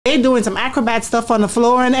They doing some acrobat stuff on the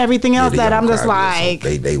floor and everything else that I'm just like...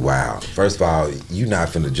 They wild. First of all, you not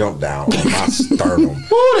finna jump down on my sternum.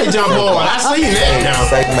 Woo, they jump on. I seen that now.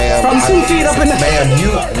 Say, ma'am, From 2 feet up in the... Ma'am, you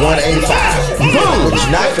 185. What you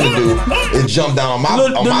not finna do is jump down on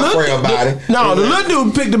my frail body. No, the little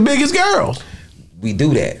dude picked the biggest girls. We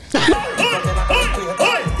do that.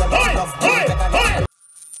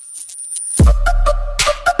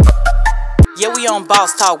 Yeah, we on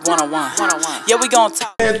Boss Talk 101. Yeah, we gonna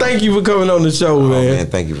talk. Man, thank you for coming on the show, man.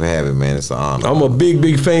 Thank you for having me, man. It's an honor. I'm a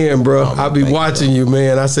big fan, bro. I be watching you,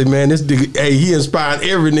 man. I say, man, this nigga, hey, he inspired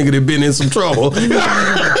every nigga that been in some trouble. Here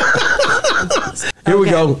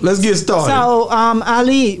we go. Let's get started. So,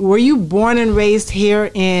 Ali, were you born and raised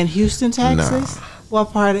here in Houston, Texas? Nah.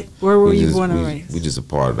 What part? Where were you born and raised? We just a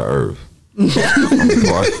part of the earth. part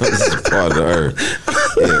of the earth.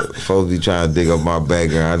 Yeah, folks be trying to dig up my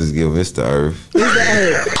background. I just give this the earth. It's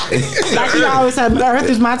the earth. Like you always said, the earth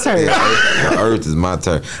is my turf. Yeah, the earth is my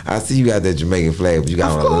turf. I see you got that Jamaican flag, but you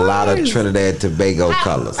got a lot of Trinidad Tobago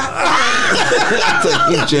colors.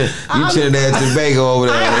 you Trinidad Tobago over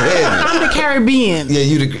there. I'm the Caribbean. Yeah,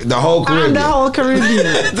 you the whole Caribbean. I'm the whole Caribbean.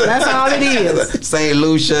 That's all it is. St.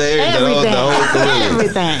 Lucia, everything. The whole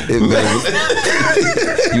Caribbean.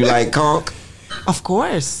 Everything. You like conch? Of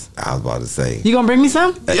course. I was about to say. You gonna bring me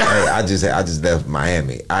some? Hey, I just left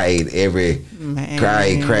Miami. I ate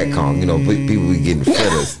crack conch. You know, people be getting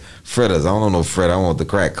fritters. I don't know fritter. I want the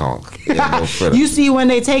crack conch. Yeah, no fritter. You see when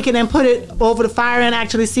they take it and put it over the fire and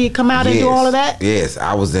actually see it come out and do all of that? Yes,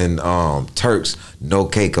 I was in Turks, no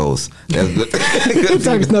Caicos.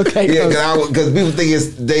 Turks, no Caicos. Yeah, because people think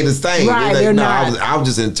they the same. Right, they're not. I was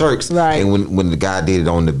just in Turks. Right. And when the guy did it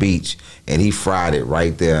on the beach, and he fried it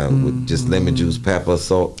right there with just lemon juice, pepper,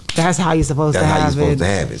 salt. That's how you're supposed to have it. That's how you're supposed to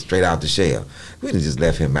have it, straight out the shell. We done just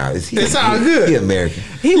left him out. It's all good. He American.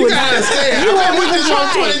 You gotta understand. I've been with this for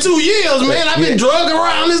 22 years, man. I've been drugging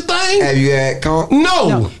around this thing. Have you had conch?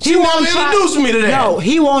 No. She never introduced me to that. No,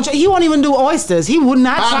 he won't even do oysters. He would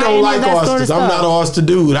not try any of that sort of stuff. I'm not an oyster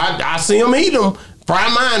dude. I see him eat them. Fry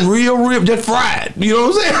mine real, just fried. You know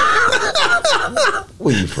what I'm saying?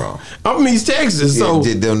 Where you from? I'm from East Texas, so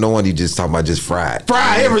no one you just talking about just fried.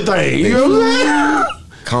 Fry everything. You know what I'm saying?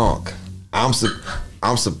 Conch. I'm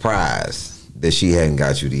surprised that she hadn't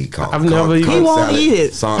got you to eat conch. I've never eaten. He won't eat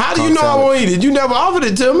it. How do you know I won't eat it? You never offered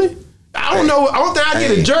it to me. I don't know. I don't think I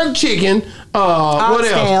get a jerk chicken. What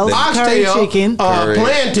else? Oxtail chicken,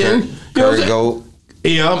 plantain, curry goat.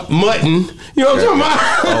 Yeah, mutton. You know what I'm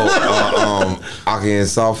talking about? Ackee and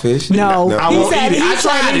saltfish. No, I won't eat it. I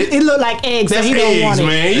tried it. It looked like eggs. That's so he eggs, don't want it.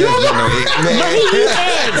 man. You don't know. But he eats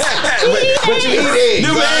eggs. But you eat eggs.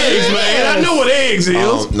 Them eggs, man. I know what eggs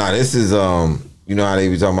is. Nah, this is you know how they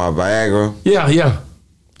be talking about Viagra? Yeah.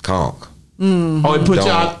 Conch. Oh, it put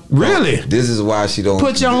y'all really? This is why she don't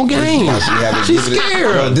put your own game. She's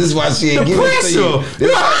scared. This is why she ain't giving it to you.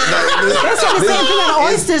 That's what the same thing on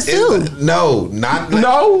oysters too. No, not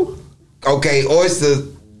no. Okay, oysters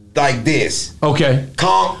like this. Okay.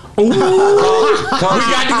 Conch. We got to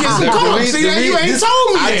get some conch. See, you ain't told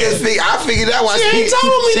me that. I figured out why she ain't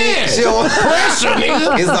told me that. She don't pressure,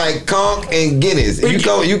 nigga. It's like conch and Guinness. You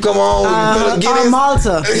come on, Guinness.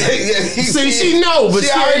 Malta. See, she know, but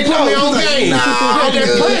she ain't put me on game. Nah,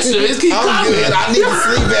 that pressure. It's keep coming. I need to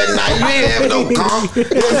sleep at night. You ain't having no conch.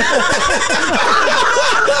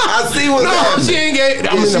 I see what's happening. She ain't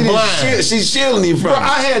get. I'm in the blind. She's shielding you from. Bro,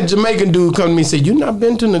 I had a Jamaican dude come to me and say, "You not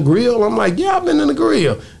been to the grill?" I'm like, "Yeah, I've been to the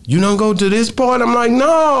grill." You don't go to this part? I'm like,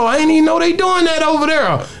 no, I ain't even know they doing that over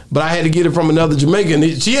there. But I had to get it from another Jamaican.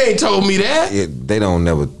 She ain't told me that. Yeah, they don't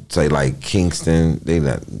never say like Kingston. They're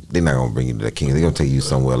not gonna bring you to the Kingston. They're gonna take you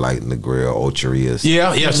somewhere like in the grill, Ocherias.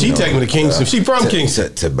 Yeah. She take me to Kingston. She from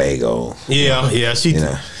Kingston. Tobago. Yeah. She.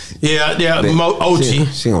 Yeah. Ochi.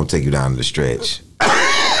 She gonna take you down to the stretch.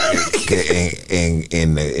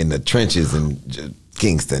 in the trenches in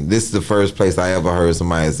Kingston. This is the first place I ever heard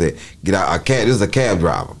somebody say, "Get out!" This is a cab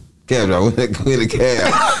driver. With a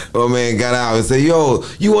cab. Oh man, got out and said, "Yo,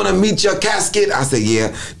 you want to meet your casket?" I said,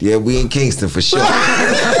 "Yeah, we in Kingston for sure." You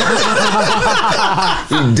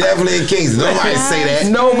definitely in Kingston. Nobody say that.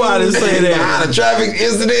 Nobody say that. Behind a traffic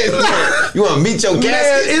incident, you want to meet your casket?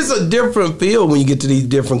 Man, it's a different feel when you get to these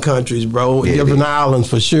different countries, bro. Yeah, different islands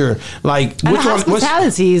for sure. Like, and which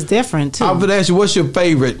hospitality is different too. I would ask you, what's your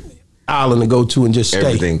favorite island to go to and just stay?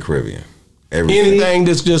 Everything Caribbean. Anything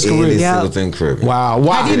that's just Caribbean. Anything Caribbean. Wow.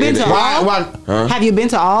 Have you been to all? Huh? Have you been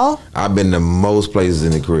to all? I've been to most places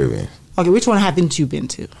in the Caribbean. Okay, which one haven't you been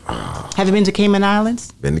to? Have you been to Cayman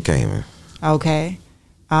Islands? Been to Cayman. Okay.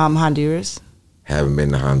 Honduras? Haven't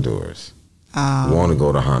been to Honduras. Want to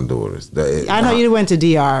go to Honduras. I know you went to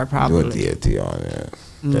DR probably. You went to DR, yeah.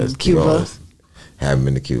 That's Cuba. Haven't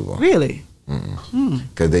been to Cuba. Really?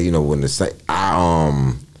 Because they, when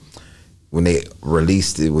when they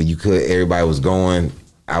released it, when everybody was going.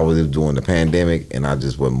 I was doing the pandemic, and I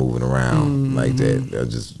just wasn't moving around like that. I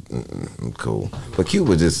just cool. But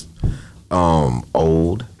Cuba just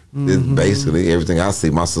old. It's basically everything I see.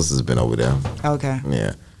 My sister's been over there. Okay.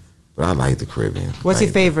 Yeah, but I like the Caribbean. What's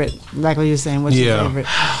your favorite? Like what you're saying. What's your favorite?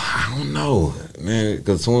 I don't know, man.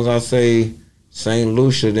 Because as soon as I say St.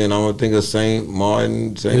 Lucia, then I'm gonna think of St.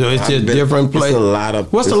 Martin. It's just different place. It's a lot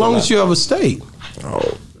of. What's the longest you ever stayed?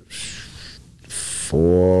 4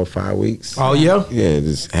 or 5 weeks. Oh yeah, yeah.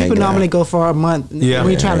 Just People normally go for a month. Yeah,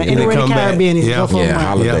 when you're trying to anywhere in the Caribbean, you go for a month.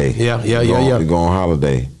 Holiday. Yeah. We go on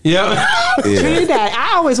holiday. Yeah. Trinidad.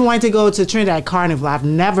 I always wanted to go to Trinidad Carnival. I've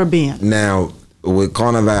never been. Now with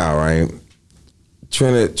Carnival, right?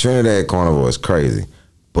 Trinidad Carnival is crazy,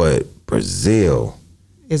 but Brazil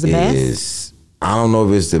is the best. I don't know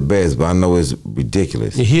if it's the best, but I know it's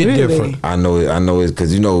ridiculous. It hit different. I know it's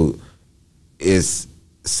because it's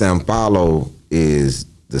Sao Paulo is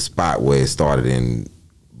the spot where it started in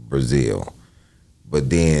Brazil, but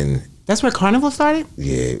then that's where Carnival started.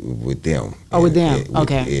 Yeah, with them. Oh, with them.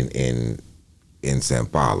 Okay. In Sao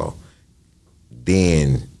Paulo,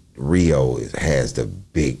 then Rio has the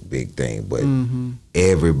big thing, but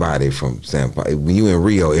everybody from Sao Paulo, when you in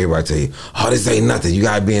Rio, everybody tell you, "Oh, this ain't nothing. You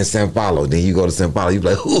gotta be in Sao Paulo." Then you go to Sao Paulo, you be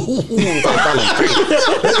like, "Ooh, Sao Paulo crazy."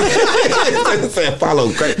 Sao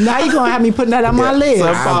Paulo crazy. Now you gonna have me putting that on my list.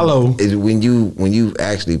 Sao Paulo. When you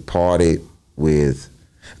actually partied with,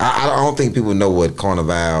 I don't think people know what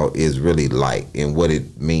Carnival is really like and what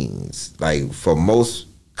it means. Like for most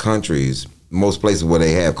countries, most places where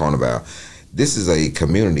they have Carnival, this is a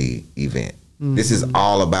community event. This is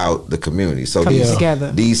all about the community. So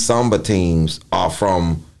these samba teams are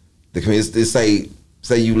from the community. Say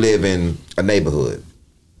you live in a neighborhood.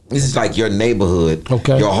 This is like your neighborhood.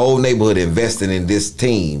 Okay. Your whole neighborhood investing in this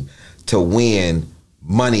team to win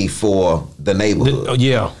money for the neighborhood.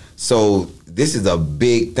 Yeah. So this is a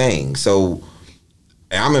big thing. So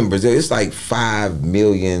I'm in Brazil. It's like 5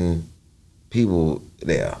 million people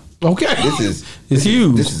there. Okay. It's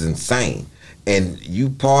huge. This is insane. And you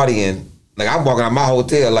partying, like I'm walking out my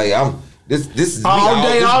hotel, like this is all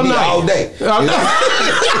day, all night. All day.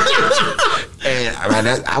 And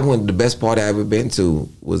I went. The best party I ever been to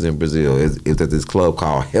was in Brazil. It's at this club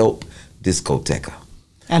called Help Discoteca.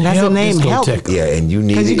 And that's the name, Help. Yeah, and you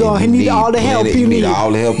need it. Because you need all the help you need.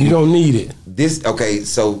 All the help. You don't need it.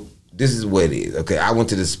 So this is what it is. Okay, I went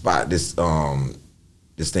to this spot, this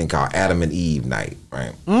thing called Adam and Eve night,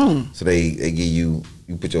 right? So they give you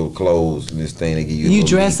put your clothes in this thing. They give you. You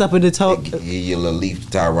dress up in the top. Give you a little leaf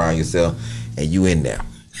to tie around yourself, and you in there.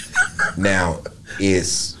 Now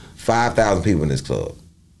it's 5,000 people in this club.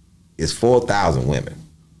 It's 4,000 women.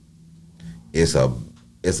 It's a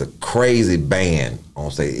crazy band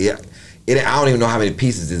on stage. I don't even know how many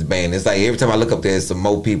pieces this band. It's like every time I look up there, there's some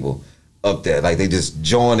more people up there. Like they just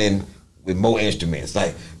joining with more instruments.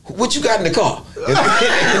 Like, what you got in the car?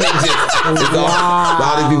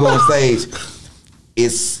 All these people on stage.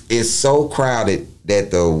 It's so crowded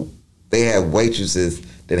that they have waitresses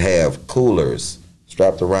that have coolers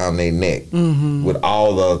strapped around their neck with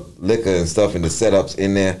all the liquor and stuff and the setups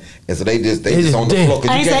in there, and so they just on the floor.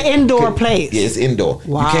 And it's an indoor place. Yeah, it's indoor.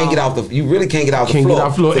 Wow. You can't get off you really can't get off the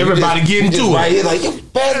floor. So everybody getting to it. Right here, like,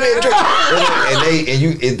 pass me a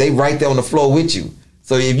drink, and they right there on the floor with you.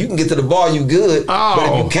 So if you can get to the bar, you good. Oh. But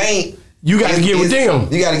if you can't, you got to get with them.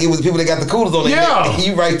 You got to get with the people that got the coolers on their neck.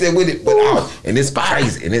 You right there with it. But and it's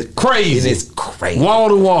crazy. And it's crazy. Wall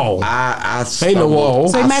to wall. I ain't no wall.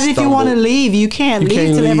 So imagine if you want to leave, you can't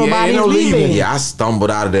leave till everybody's leaving. Yeah, I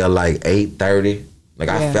stumbled out of there like 8:30. Like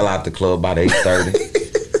I fell out the club about 8:30.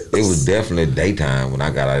 It was definitely daytime when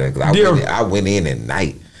I got out of there. 'Cause I went in at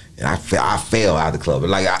night. And I fell out the club.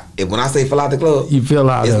 Like when I say fell out the club, you fell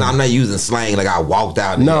out. I'm not using slang. Like I walked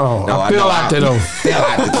out. No, I fell out there though. Fell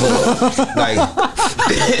out the club.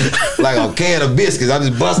 like a can of biscuits. I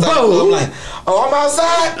just bust out the club. I'm like, oh, I'm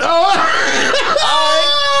outside.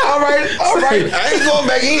 All right. I ain't going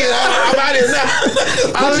back in. I'm out here now.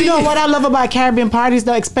 But you know what I love about Caribbean parties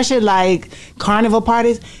though, especially like carnival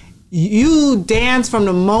parties. You dance from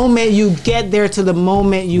the moment you get there to the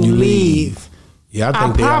moment you leave. Yeah,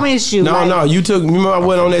 I promise you. No, you took. Remember I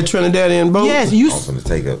went on that Trinidadian boat? Yes, I'm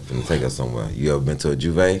finna take us somewhere. You ever been to a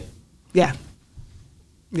Juve? Yeah.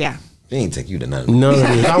 She ain't take you to nothing. None of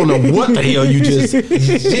this. I don't know what the hell you just.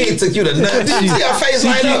 She ain't took you to nothing. Did you see her face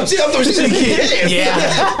light up? She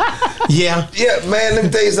Yeah. Yeah, man, let me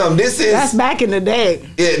tell you something. That's back in the day.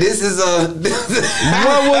 Yeah, this is What was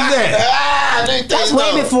that? That's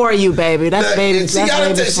way before you, baby. That's baby. She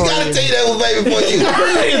gotta tell you that was way before you.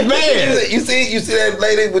 It's bad. You see that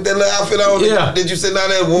lady with that little outfit on? Yeah. Did you sit down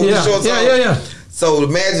there with the shorts on? Yeah. So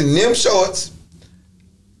imagine them shorts,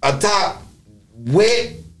 a top,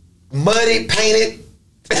 wet, muddy, painted.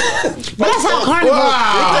 But that's how Carnival.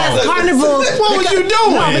 Wow. That's Carnival. What was you doing?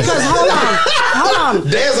 No, because hold on.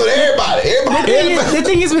 Dance with everybody. The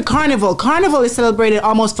thing is with Carnival is celebrated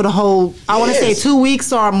almost for the whole, I want to say 2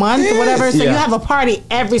 weeks or a month or whatever. So you have a party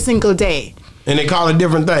every single day. And they call it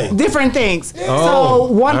different things. Different things. Oh,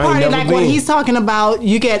 so one I ain't party, never like been. what he's talking about,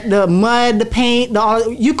 you get the mud, the paint,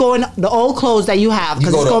 you go in the old clothes that you have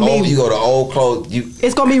because You go to old clothes.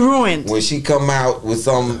 It's gonna be ruined. When she come out with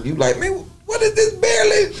some, you like, man, what is this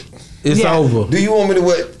barely? It's over. Do you want me to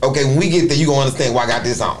what? Okay, when we get there, you gonna understand why I got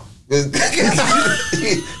this on.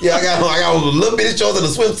 Yeah, I got a little bit of shorts and a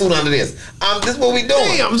swimsuit under this. This is what we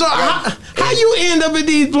doing. Damn, so how you end up in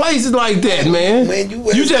these places like that, man? Man,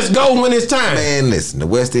 you just go when it's time. Man, listen, the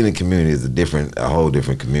West Indian community is a whole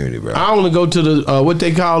different community, bro. I only go to the what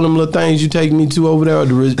they call them little things you take me to over there.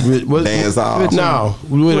 Dance hall. No,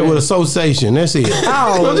 with association. That's it.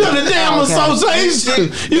 Oh, the damn association.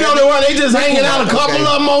 You know the one they just hanging out a couple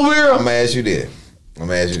of them over here. I'm gonna ask you this.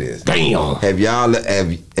 Damn.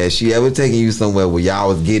 Has she ever taken you somewhere where y'all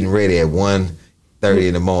was getting ready at 1:30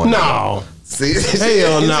 in the morning? No. See,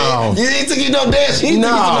 hell no. You ain't took you no dance. She ain't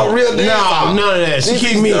took you to no real dance. No, none of that. She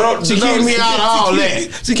keep me out of all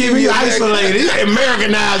that. She keep me isolated. It's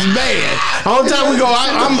Americanized bad. All the time we go,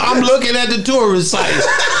 I'm looking at the tourist sites.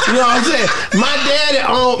 You know what I'm saying?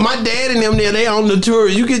 My dad and them there, they own the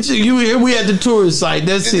tourist. You here we at the tourist site.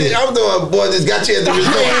 That's it. I'm the boy that's got you at the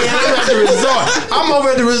resort. I'm at the resort. I'm over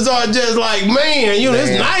at the resort just like, man,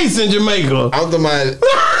 it's nice in Jamaica.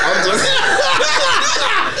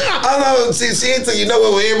 I know. See, she ain't tell you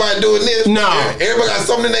nowhere where everybody doing this. No. Everybody got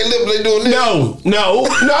something in their lip. They doing this. No.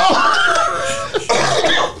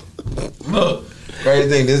 Crazy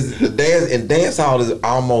thing. The dance hall is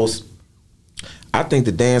almost. I think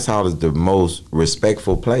the dance hall is the most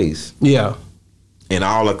respectful place. Yeah. In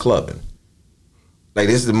all of clubbing. Like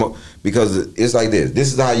this is because it's like this.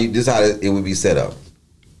 This is how it would be set up.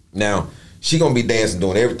 Now she gonna be dancing,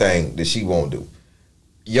 doing everything that she won't do.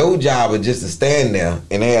 Your job is just to stand there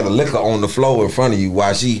and they have the liquor on the floor in front of you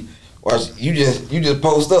while you just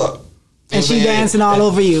post up. And she dancing all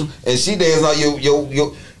over you. And she dancing all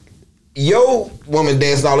your woman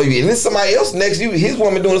dancing all over you. And then somebody else next to you, his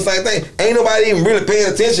woman doing the same thing. Ain't nobody even really paying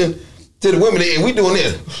attention to the women, and we doing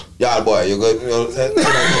this. Y'all boy, you good? You know what I'm saying?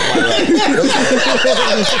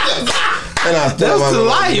 That's the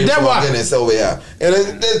life. That's why. And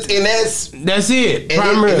that's it.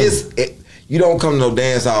 Primarily. You don't come to no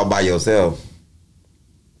dance hall by yourself.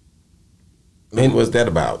 And what's that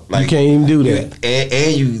about? Like, you can't even do that.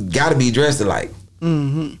 And you gotta be dressed alike.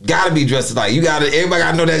 Mm-hmm. Gotta be dressed alike. Everybody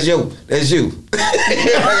gotta know that's you. That's you.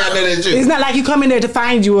 Everybody gotta know that's you. It's not like you come in there to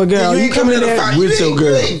find you a girl. You ain't coming in there to find with your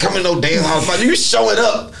girl. You ain't coming to no dance hall to find you. You showing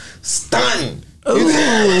up, stunning. No,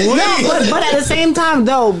 but at the same time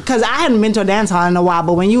though, because I hadn't been to a dance hall in a while,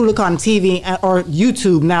 but when you look on TV or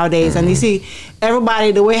YouTube nowadays, and you see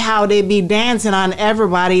everybody the way how they be dancing on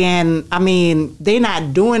everybody, and I mean they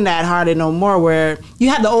not doing that hardly no more. Where you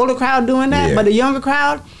have the older crowd doing that, but the younger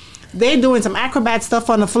crowd, they doing some acrobat stuff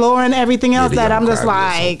on the floor and everything else that I'm just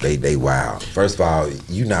like, they wild. First of all,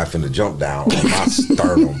 you not finna jump down on my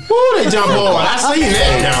sternum. Woo, they jump on. I seen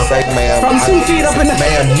that now. Say, ma'am, from 2 feet up in the.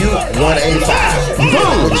 Ma'am, you 185.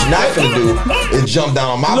 What you not finna do is jump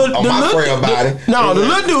down on my frail body. No, the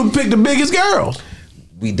little dude picked the biggest girls.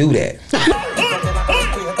 We do that.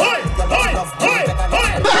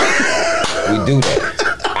 We do that.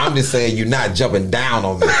 I'm just saying you're not jumping down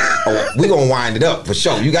on me. We gonna wind it up for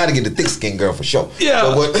sure. You got to get the thick skin girl for sure.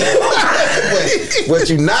 Yeah. But what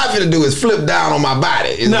you not gonna do is flip down on my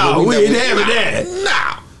body. No, we ain't having that.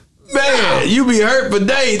 Nah. Man, you be hurt for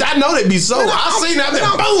days. I know they be so. I seen that,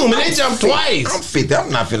 boom, and they jump twice. I'm 50. I'm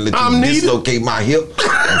not finna let you dislocate my hip.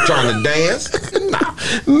 I'm trying to dance. Nah.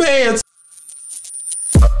 Man.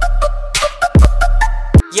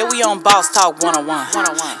 Yeah, we on Boss Talk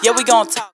 101. Yeah, we gonna talk.